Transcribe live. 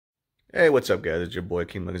Hey, what's up, guys? It's your boy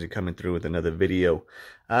KINGMUGZY coming through with another video.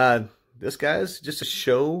 This, guys, just to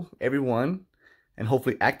show everyone, and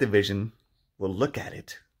hopefully Activision will look at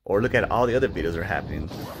it, or look at all the other videos that are happening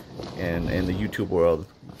in the YouTube world.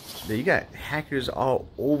 You got hackers all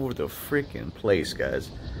over the freaking place, guys.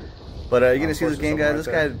 But you're gonna see this game, guys.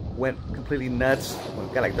 This guy went completely nuts.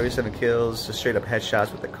 Got like 37 kills, just straight up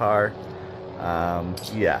headshots with the car.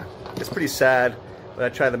 Yeah, it's pretty sad, but I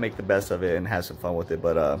try to make the best of it and have some fun with it.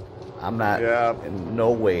 But I'm not in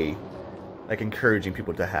no way like encouraging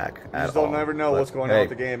people to hack at all. You just don't never know what's going on with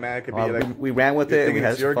the game, man. It could be like we ran with it and we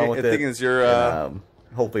had some fun with it. It's your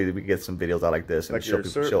hopefully we get some videos out like this and like show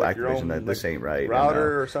Activision that this ain't right.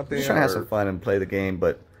 Router or something. Just trying to have some fun and play the game,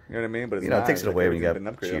 but you know what I mean. But it's it takes it away when you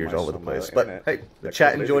got cheers all over the place. But hey, the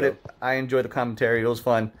chat enjoyed it. I enjoyed the commentary. It was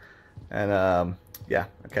fun, and yeah,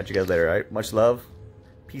 I'll catch you guys later. All right, much love,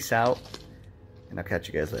 peace out, and I'll catch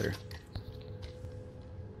you guys later.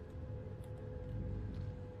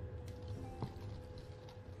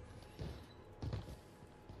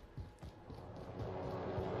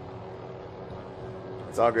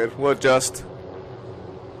 It's all good. We'll adjust.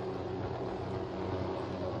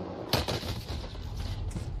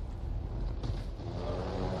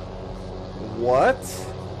 What?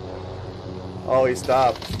 Oh, he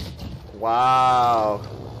stopped. Wow.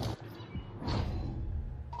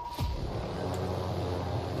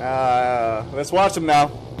 Let's watch him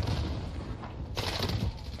now.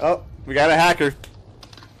 Oh, we got a hacker.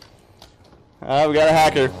 We got a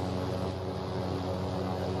hacker.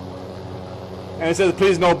 And it says,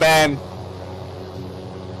 please no ban.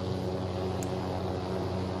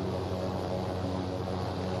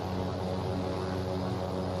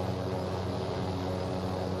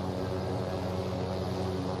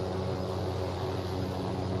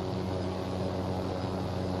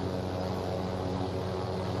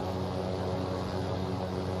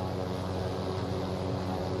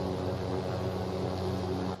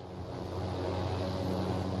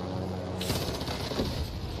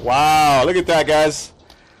 Wow, look at that, guys.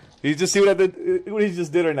 You just see what I did, what he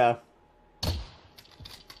just did right now.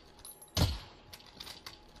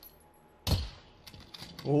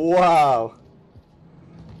 Wow.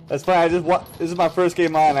 That's fine. This is my first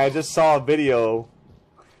game on. I just saw a video.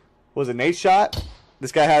 Was it Nate shot?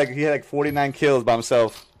 This guy had like 49 kills by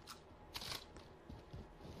himself.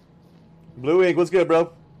 Blue Ink, what's good,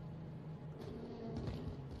 bro?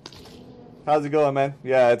 How's it going, man?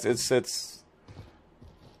 Yeah, it's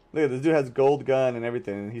look at this dude has gold gun and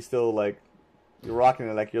everything, and he's still like, you're rocking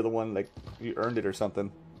it like you're the one, like you earned it or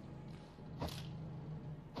something.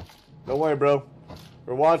 Don't worry, bro.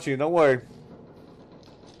 We're watching. Don't worry.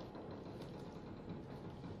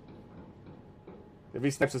 If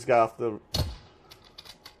he snipes this guy off the,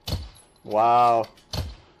 wow.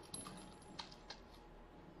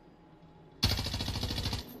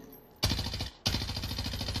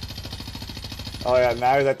 Oh yeah,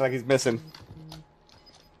 now he's acting like he's missing.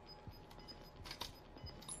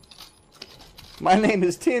 My name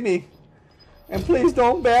is Timmy, and please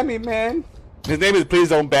don't ban me, man. His name is Please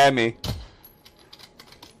Don't Ban Me.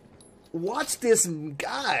 Watch this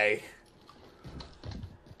guy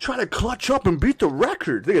try to clutch up and beat the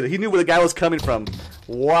record. Look at it. He knew where the guy was coming from.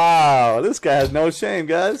 Wow, this guy has no shame,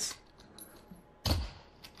 guys.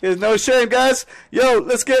 He has no shame, guys. Yo,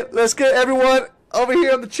 let's get everyone over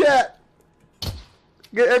here in the chat.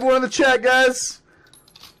 Get everyone in the chat, guys.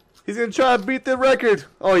 He's gonna try to beat the record.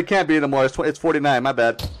 Oh, he can't beat it anymore. It's 49. My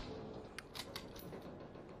bad.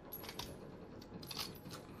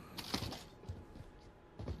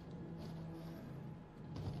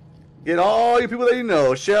 Get all you people that you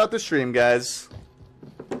know. Share out the stream, guys.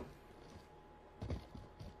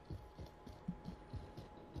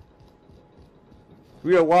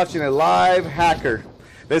 We are watching a live hacker.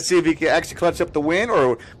 Let's see if he can actually clutch up the win,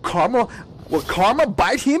 or karma. Will karma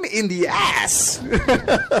bite him in the ass?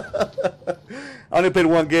 I only played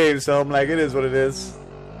one game, so I'm like, it is what it is.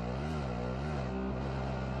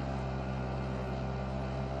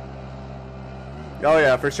 Oh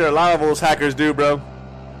yeah, for sure. A lot of those hackers do, bro.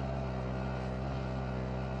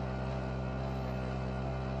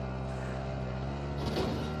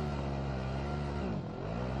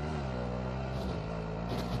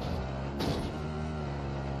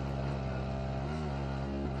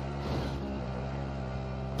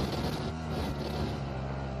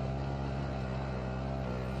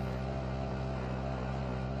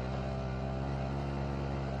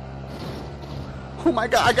 Oh my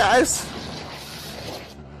god, guys.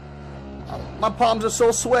 My palms are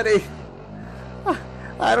so sweaty.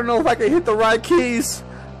 I don't know if I can hit the right keys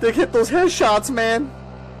to hit those headshots, man.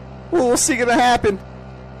 We'll see what's gonna happen.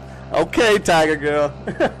 Okay, Tiger Girl.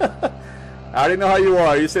 I already know how you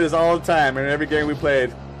are. You say this all the time in every game we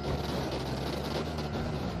played.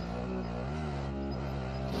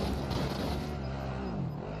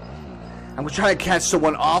 I'm gonna try to catch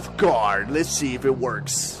someone off guard. Let's see if it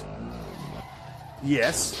works.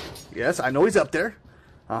 Yes. Yes, I know he's up there.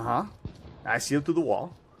 Uh-huh. I see him through the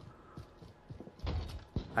wall.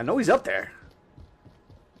 I know he's up there.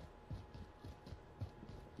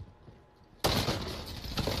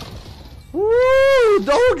 Woo!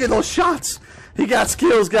 Don't get those shots. He got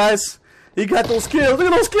skills, guys. He got those skills. Look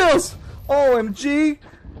at those skills. OMG.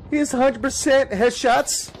 He's 100%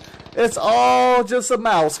 headshots. It's all just a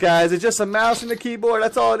mouse, guys. It's just a mouse and a keyboard.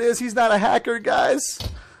 That's all it is. He's not a hacker, guys.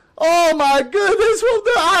 Oh my goodness, from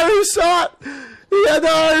the iron shot. He had the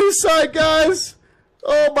iron shot, guys.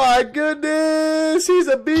 Oh my goodness. He's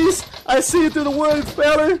a beast. I see it through the wood,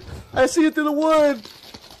 feller. I see it through the wood.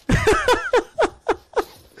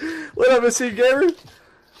 What up, Mr. Gamer?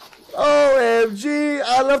 OMG.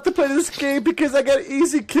 I love to play this game because I got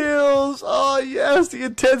easy kills. Oh yes, the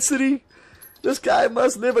intensity. This guy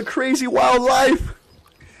must live a crazy wild life.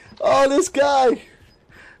 Oh, this guy.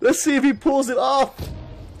 Let's see if he pulls it off.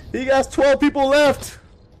 He got 12 people left.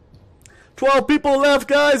 12 people left,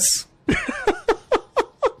 guys.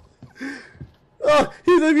 Oh,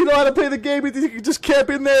 he doesn't even know how to play the game. He can just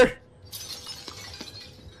camp in there.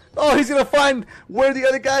 Oh, he's going to find where the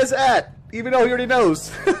other guy's at, even though he already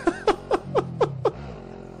knows.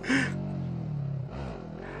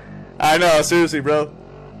 I know, seriously, bro.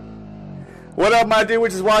 What up, my dude? We're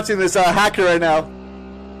just watching this hacker right now.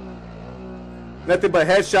 Nothing but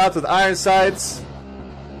headshots with iron sights.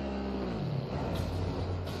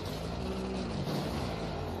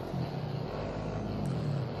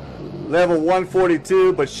 Level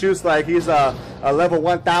 142, but shoots like he's a level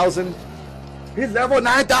 1000. He's level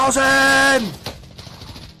 9000!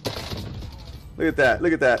 Look at that,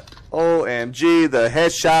 look at that. OMG, the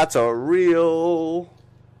headshots are real.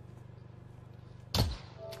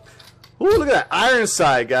 Ooh, look at that iron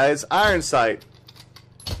sight, guys. Iron sight.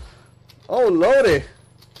 Oh, lordy.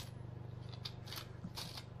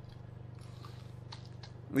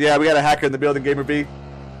 Yeah, we got a hacker in the building, Gamer B.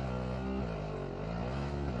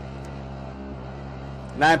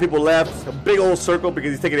 9 people left. A big old circle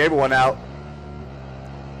because he's taking everyone out.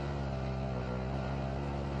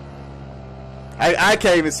 I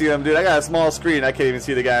can't even see him, dude. I got a small screen. I can't even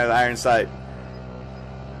see the guy in the iron sight.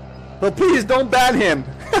 But please don't ban him.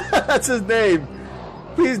 That's his name.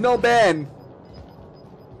 Please no ban.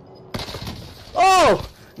 Oh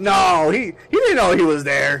no, he didn't know he was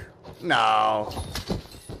there. No.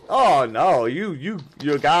 Oh no,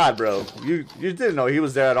 you're God, bro. You didn't know he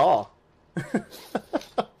was there at all.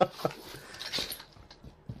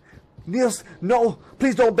 Niels, no,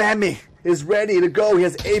 please don't ban me. He's ready to go. He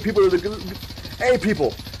has 8 people. 8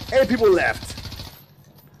 people left.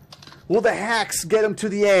 Will the hacks get him to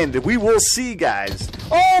the end? We will see, guys.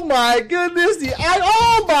 Oh my goodness, the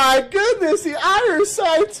iron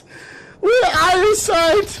sight. With the iron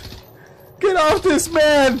sight. Get off this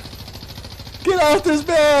man. Get off this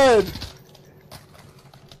man.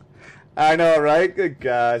 I know, right? Good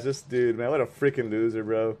gosh, this dude, man, what a freaking loser,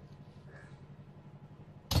 bro.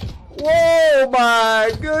 Whoa,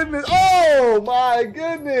 my goodness. Oh my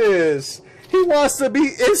goodness. He wants to be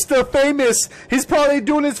Insta famous. He's probably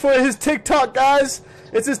doing this for his TikTok, guys.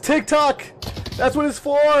 It's his TikTok. That's what it's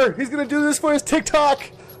for. He's gonna do this for his TikTok.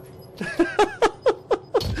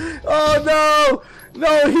 Oh no!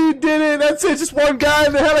 No, he didn't. That's it. Just one guy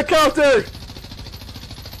in the helicopter.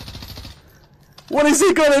 What is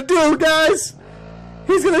he gonna do, guys?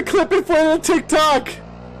 He's gonna clip it for the TikTok.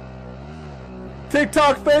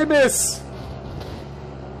 TikTok famous.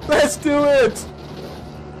 Let's do it.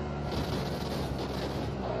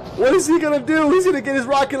 What is he gonna do? He's gonna get his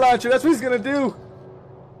rocket launcher. That's what he's gonna do.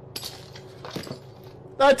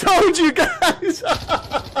 I told you guys.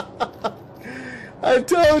 I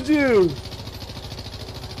told you.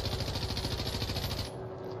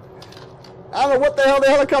 I don't know what the hell the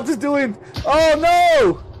helicopter's doing. Oh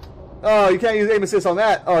no! Oh, you can't use aim assist on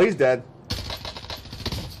that. Oh, he's dead.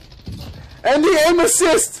 And the aim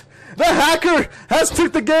assist! The hacker has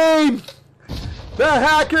took the game! The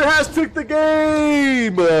hacker has took the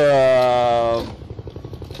game! The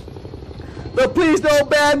Please Don't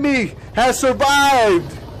Ban Me has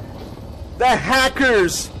survived! The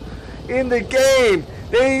hackers in the game.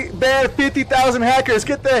 They banned 50,000 hackers.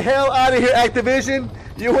 Get the hell out of here, Activision.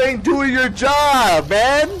 You ain't doing your job,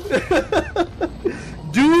 man.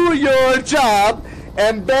 Do your job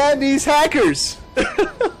and ban these hackers.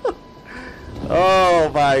 Oh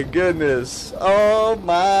my goodness. Oh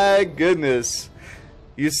my goodness.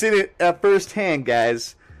 You seen it at first hand,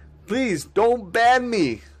 guys. Please don't ban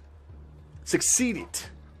me. Succeeded.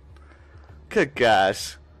 Good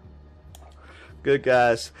gosh. Good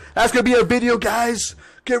gosh. That's gonna be our video, guys.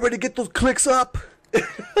 Get ready to get those clicks up.